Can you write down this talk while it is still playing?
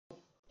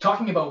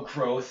talking about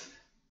growth,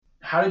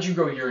 how did you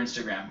grow your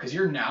Instagram? Because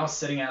you're now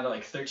sitting at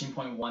like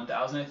 13.1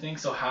 thousand, I think.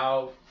 So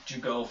how did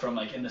you go from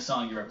like in the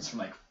song you referenced from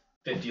like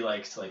 50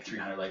 likes to like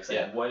 300 likes? Like,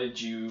 Yeah. what did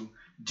you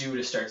do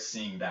to start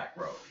seeing that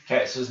growth?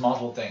 Okay, so there's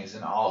multiple things,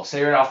 and I'll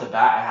say right off the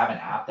bat, I have an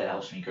app that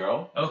helps me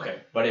grow. Okay.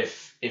 But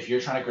if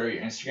you're trying to grow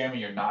your Instagram and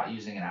you're not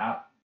using an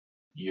app,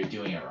 you're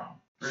doing it wrong.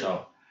 Really?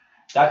 So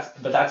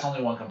that's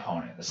only one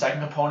component. The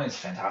second component is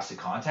fantastic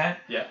content.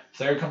 Yeah.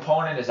 Third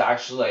component is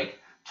actually like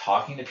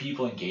talking to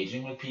people,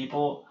 engaging with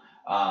people,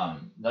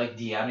 like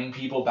DMing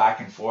people back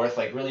and forth,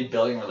 like really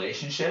building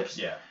relationships.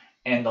 Yeah.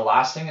 And the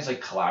last thing is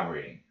like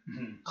collaborating.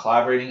 Mhm.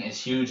 Collaborating is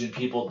huge, and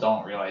people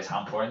don't realize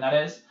how important that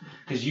is,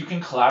 because you can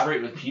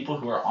collaborate with people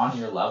who are on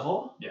your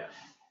level. Yeah.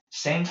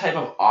 Same type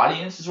of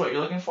audience is what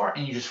you're looking for,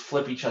 and you just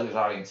flip each other's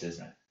audiences,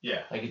 man.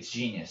 Yeah. Like, it's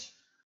genius.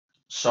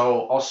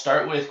 So I'll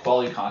start with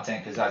quality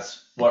content, because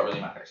that's what really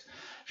matters.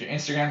 If your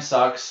Instagram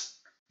sucks,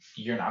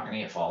 you're not going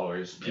to get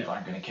followers. People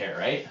aren't going to care,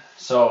 right?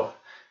 So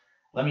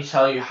let me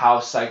tell you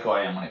how psycho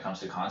I am when it comes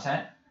to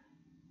content.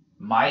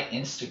 My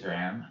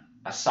Instagram,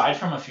 aside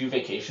from a few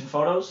vacation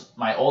photos,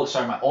 my old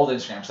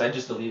Instagram, because I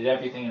just deleted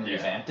everything and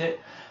revamped it.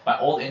 My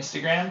old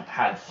Instagram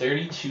had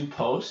 32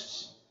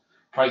 posts.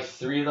 Probably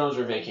 3 of those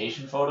were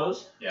vacation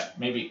photos. Yeah.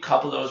 Maybe a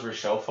couple of those were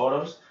show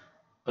photos.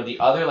 But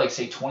the other, like,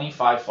 say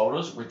 25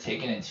 photos were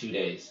taken in 2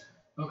 days.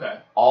 Okay.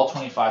 All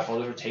 25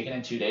 photos were taken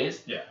in 2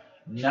 days. Yeah.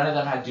 None of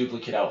them had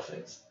duplicate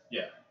outfits.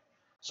 Yeah.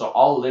 So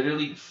I'll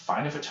literally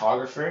find a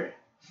photographer,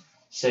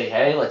 say,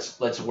 hey,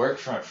 let's work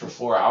for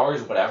 4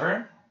 hours,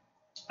 whatever.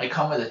 I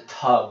come with a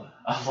tub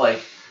of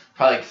like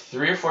probably like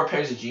 3 or 4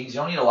 pairs of jeans.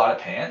 You don't need a lot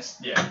of pants.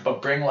 Yeah.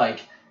 But bring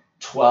like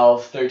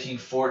 12, 13,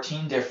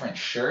 14 different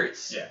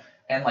shirts. Yeah.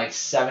 And like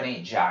 7,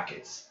 8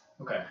 jackets.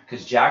 Okay.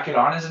 Because jacket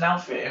on is an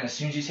outfit, and as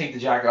soon as you take the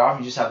jacket off,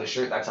 you just have the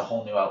shirt. That's a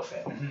whole new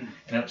outfit. Mhm.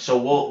 And so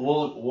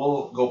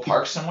we'll go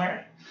park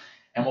somewhere,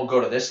 and we'll go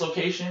to this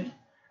location.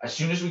 As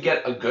soon as we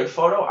get a good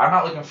photo, I'm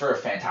not looking for a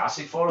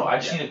fantastic photo. I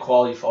just need a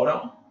quality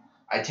photo.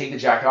 I take the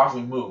jacket off,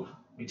 we move.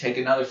 We take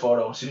another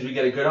photo. As soon as we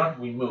get a good one,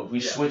 we move. We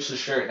switch the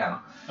shirt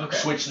now. Okay.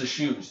 Switch the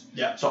shoes.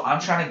 Yeah. So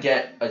I'm trying to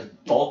get a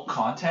bulk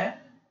content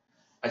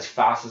as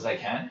fast as I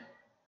can,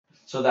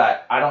 so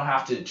that I don't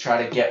have to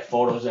try to get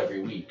photos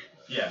every week.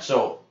 Yeah.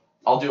 So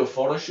I'll do a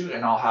photo shoot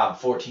and I'll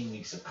have 14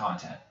 weeks of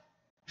content.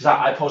 Because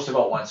I post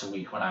about once a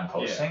week when I'm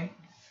posting.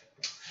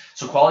 Yeah.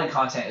 So quality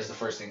content is the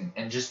first thing.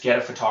 And just get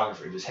a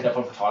photographer. Just hit up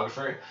a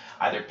photographer.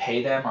 Either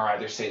pay them or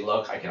either say,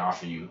 look, I can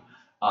offer you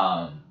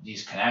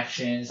these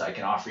connections. I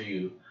can offer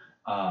you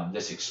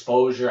this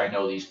exposure. I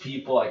know these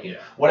people. I can,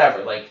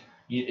 whatever. Like,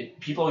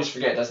 people always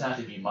forget it doesn't have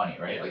to be money,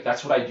 right? Like,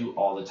 that's what I do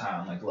all the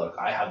time. I'm like, look,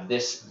 I have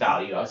this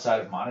value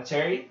outside of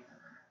monetary.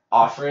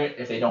 Offer it.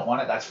 If they don't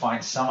want it, that's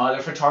fine. Some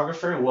other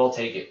photographer will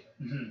take it.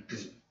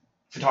 Because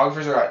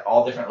photographers are at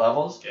all different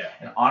levels. Yeah.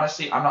 And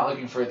honestly, I'm not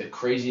looking for the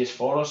craziest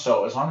photo.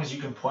 So as long as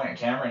you can point a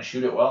camera and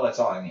shoot it well, that's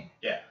all I need.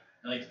 Yeah.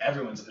 And like,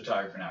 everyone's a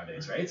photographer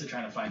nowadays, right? So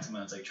trying to find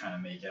someone that's like trying to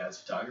make it as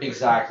a photographer.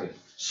 Exactly.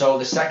 So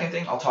the second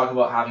thing, I'll talk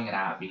about having an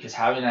app, because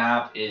having an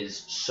app is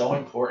so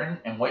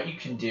important. And what you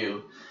can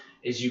do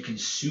is you can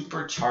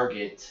super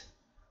target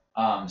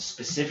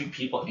specific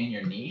people in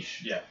your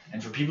niche. Yeah.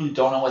 And for people who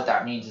don't know what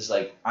that means, is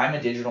like, I'm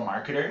a digital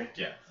marketer.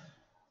 Yeah.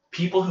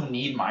 People who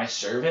need my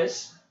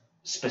service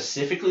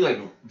specifically, like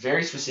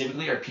very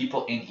specifically, are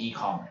people in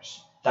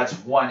e-commerce. That's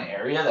one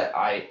area that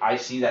I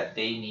see that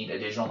they need a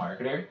digital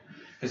marketer,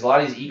 because a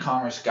lot of these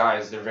e-commerce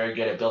guys, they're very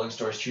good at building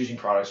stores, choosing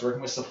products,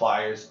 working with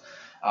suppliers,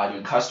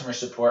 doing customer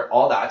support,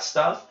 all that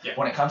stuff. Yeah.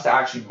 When it comes to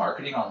actually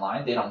marketing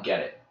online, they don't get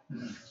it.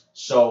 Mm-hmm.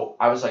 So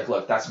I was like,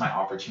 look, that's my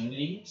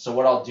opportunity. So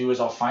what I'll do is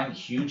I'll find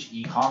huge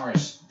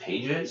e-commerce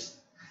pages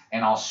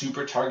and I'll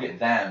super target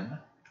them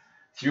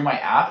through my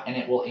app, and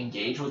it will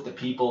engage with the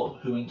people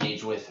who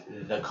engage with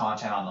the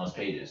content on those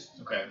pages.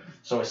 Okay.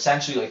 So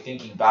essentially, like,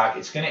 thinking back,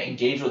 it's going to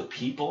engage with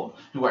people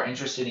who are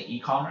interested in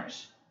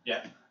e-commerce.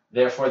 Yeah.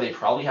 Therefore, they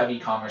probably have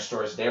e-commerce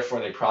stores. Therefore,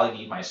 they probably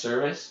need my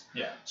service.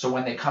 Yeah. So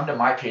when they come to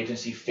my page and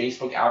see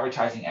Facebook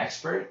advertising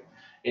expert,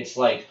 it's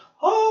like,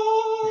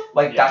 oh,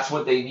 like that's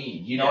what they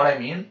need. You know what I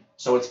mean?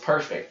 So it's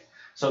perfect.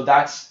 So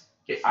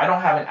I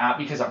don't have an app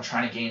because I'm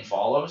trying to gain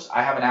follows.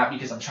 I have an app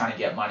because I'm trying to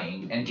get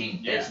money and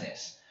gain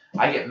business.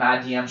 I get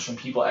mad DMs from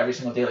people every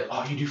single day, like,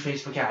 oh, you do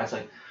Facebook ads,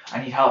 like,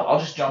 I need help. I'll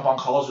just jump on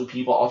calls with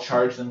people. I'll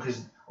charge them, because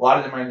a lot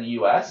of them are in the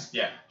US.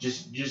 Yeah.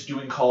 Just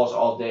doing calls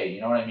all day.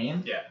 You know what I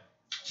mean? Yeah.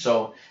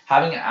 So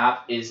having an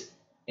app is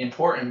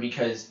important,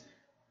 because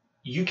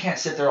you can't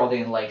sit there all day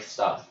and like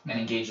stuff and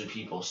engage with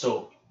people.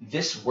 So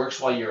this works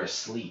while you're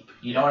asleep.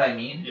 You know what I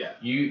mean? Yeah.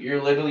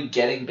 You're literally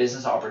getting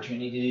business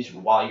opportunities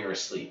while you're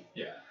asleep.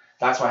 Yeah.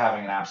 That's why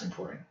having an app's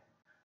important.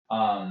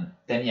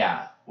 Then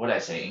what did I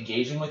say?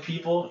 Engaging with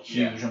people,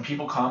 huge. Yeah. When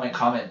people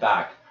comment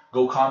back.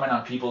 Go comment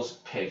on people's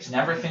pics.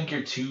 Never think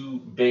you're too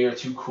big or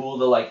too cool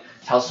to like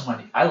tell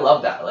someone. I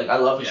love that. Like, I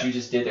love what you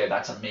just did there.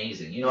 That's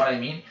amazing. You know what I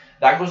mean?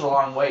 That goes a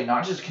long way.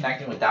 Not just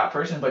connecting with that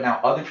person, but now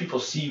other people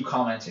see you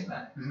commenting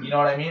that. Mm-hmm. You know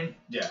what I mean?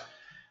 Yeah.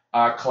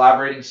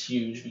 Collaborating is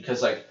huge,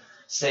 because, like,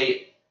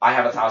 say I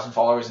have 1,000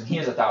 followers and he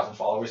has 1,000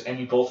 followers and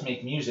we both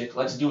make music.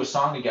 Let's do a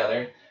song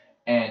together.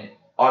 And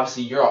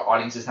obviously your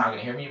audience is not going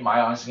to hear me. My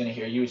audience is going to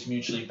hear you. It's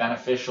mutually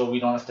beneficial. We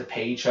don't have to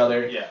pay each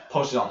other. Yeah.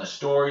 Post it on the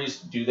stories.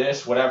 Do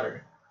this,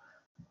 whatever.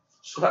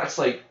 So that's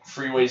like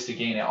free ways to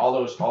gain it. All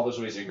those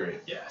ways are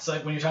great. Yeah. So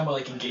like when you're talking about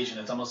like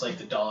engagement, it's almost like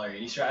the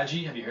 $1.80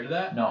 strategy. Have you heard of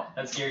that? No.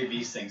 That's Gary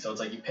Vee's thing. So it's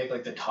like you pick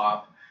like the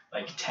top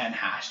like 10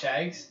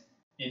 hashtags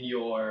in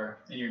your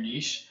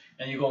niche.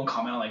 And you go and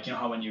comment on, like, you know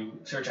how when you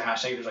search a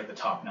hashtag, there's like the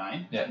top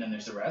 9, yeah. and then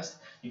there's the rest.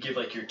 You give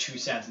like your 2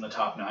 cents in the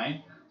top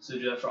 9. So you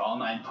do that for all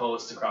 9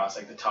 posts across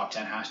like the top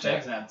 10 hashtags, yeah.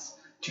 and that's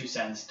 2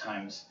 cents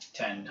times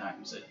 10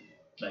 times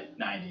like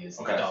 90 is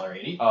okay.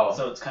 $1.80. Oh.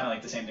 So it's kind of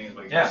like the same thing as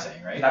what you're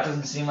saying, right? And that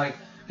doesn't seem like,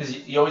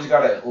 because you always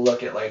got to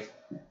look at like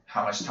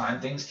how much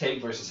time things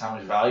take versus how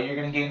much value you're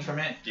going to gain from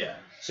it. Yeah.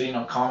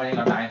 So, commenting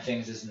on 9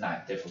 things isn't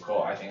that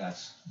difficult. I think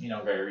that's,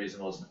 very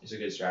reasonable. It's a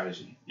good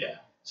strategy. Yeah.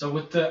 So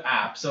with the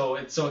app, so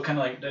it kind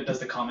of like it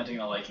does the commenting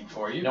and the liking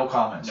for you. No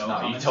comments. No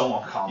comments? You don't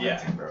want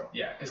commenting, yeah. bro.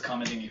 Yeah, because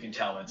commenting you can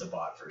tell when it's a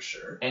bot for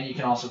sure. And you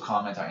can also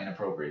comment on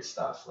inappropriate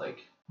stuff, like,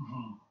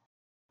 mm-hmm.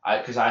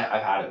 Because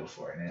I've had it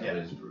before and it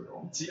was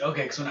brutal. See,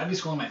 okay, because when I'd be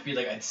scrolling my feed,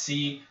 like I'd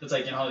see, it's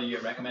like, how you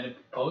get recommended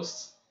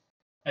posts.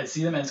 I'd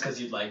see them and it's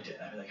because you liked it.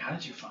 I'd be like, how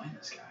did you find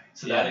this guy?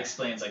 So that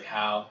explains like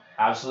how.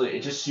 Absolutely,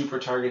 it just super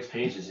targets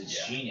pages.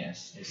 It's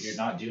genius. If you're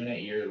not doing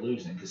it, you're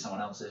losing because someone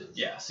else is.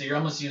 Yeah, so you're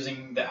almost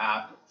using the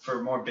app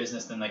for more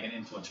business than like an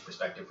influencer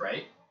perspective,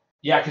 right?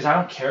 Yeah, because I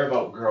don't care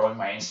about growing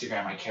my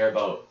Instagram. I care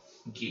about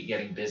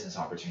getting business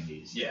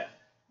opportunities. Yeah,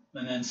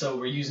 and then so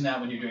we're using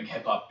that when you're doing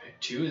hip hop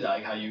too. Is that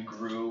like how you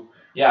grew?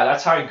 Yeah,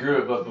 that's how I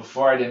grew it. But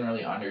before I didn't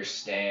really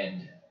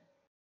understand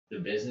the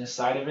business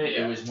side of it.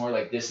 Yeah. It was more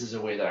like, this is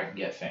a way that I can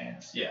get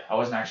fans. Yeah. I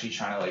wasn't actually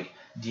trying to like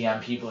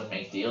DM people and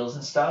make deals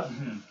and stuff.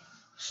 Mm-hmm.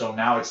 So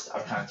now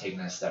I've kind of taken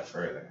it a step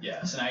further.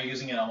 Yeah. So now you're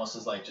using it almost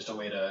as like just a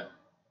way to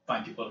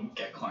find people to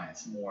get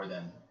clients more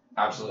than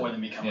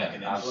become like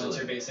an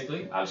influencer,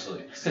 basically.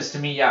 Absolutely. Because to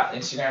me, yeah,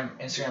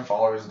 Instagram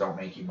followers don't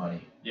make you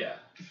money. Yeah.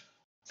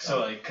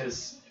 So like,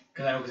 cause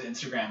I know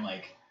Instagram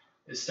like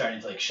is starting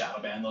to like shadow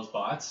ban those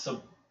bots.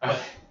 So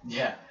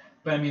yeah.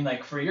 But I mean,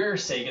 like, for your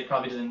sake, it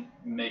probably doesn't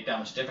make that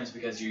much difference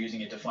because you're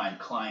using it to find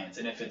clients.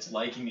 And if it's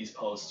liking these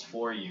posts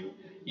for you,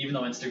 even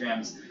though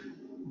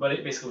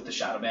basically what the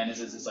shadow ban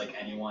is it's like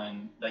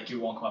anyone, like, you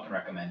won't come up in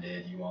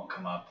recommended, you won't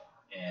come up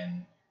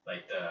in,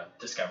 like, the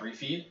discovery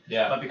feed.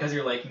 Yeah. But because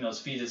you're liking those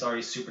feeds, it's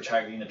already super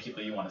targeting the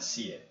people you want to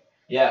see it.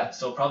 Yeah.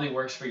 So it probably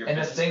works for your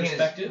business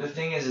perspective. The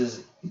thing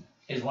is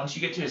once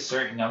you get to a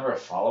certain number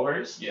of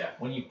followers,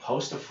 when you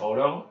post a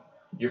photo,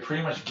 you're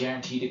pretty much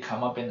guaranteed to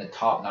come up in the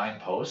top 9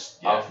 posts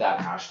of that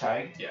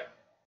hashtag. Yeah.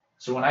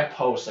 So when I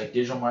post like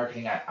digital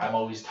marketing, I'm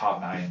always top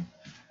 9.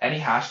 Any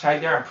hashtag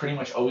there, I'm pretty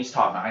much always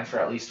top 9 for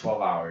at least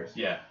 12 hours.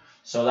 Yeah.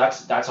 So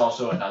that's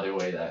also another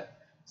way that.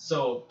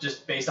 So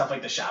just based off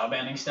like the shadow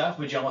banning stuff,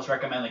 would you almost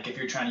recommend, like, if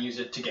you're trying to use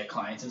it to get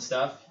clients and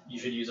stuff, you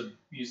should use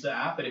the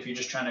app? But if you're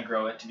just trying to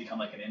grow it to become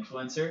like an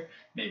influencer,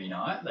 maybe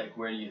not. Like,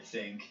 where do you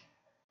think?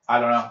 I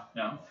don't know.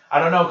 No? I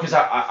don't know because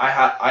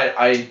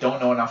I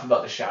don't know enough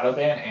about the shadow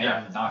ban and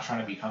I'm not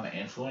trying to become an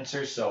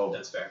influencer. So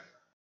that's fair.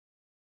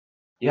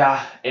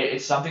 Yeah,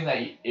 it's something that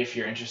if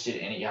you're interested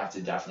in it, you have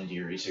to definitely do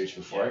your research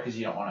before because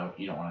you don't want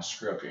to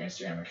screw up your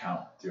Instagram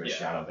account through a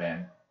shadow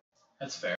ban. That's fair.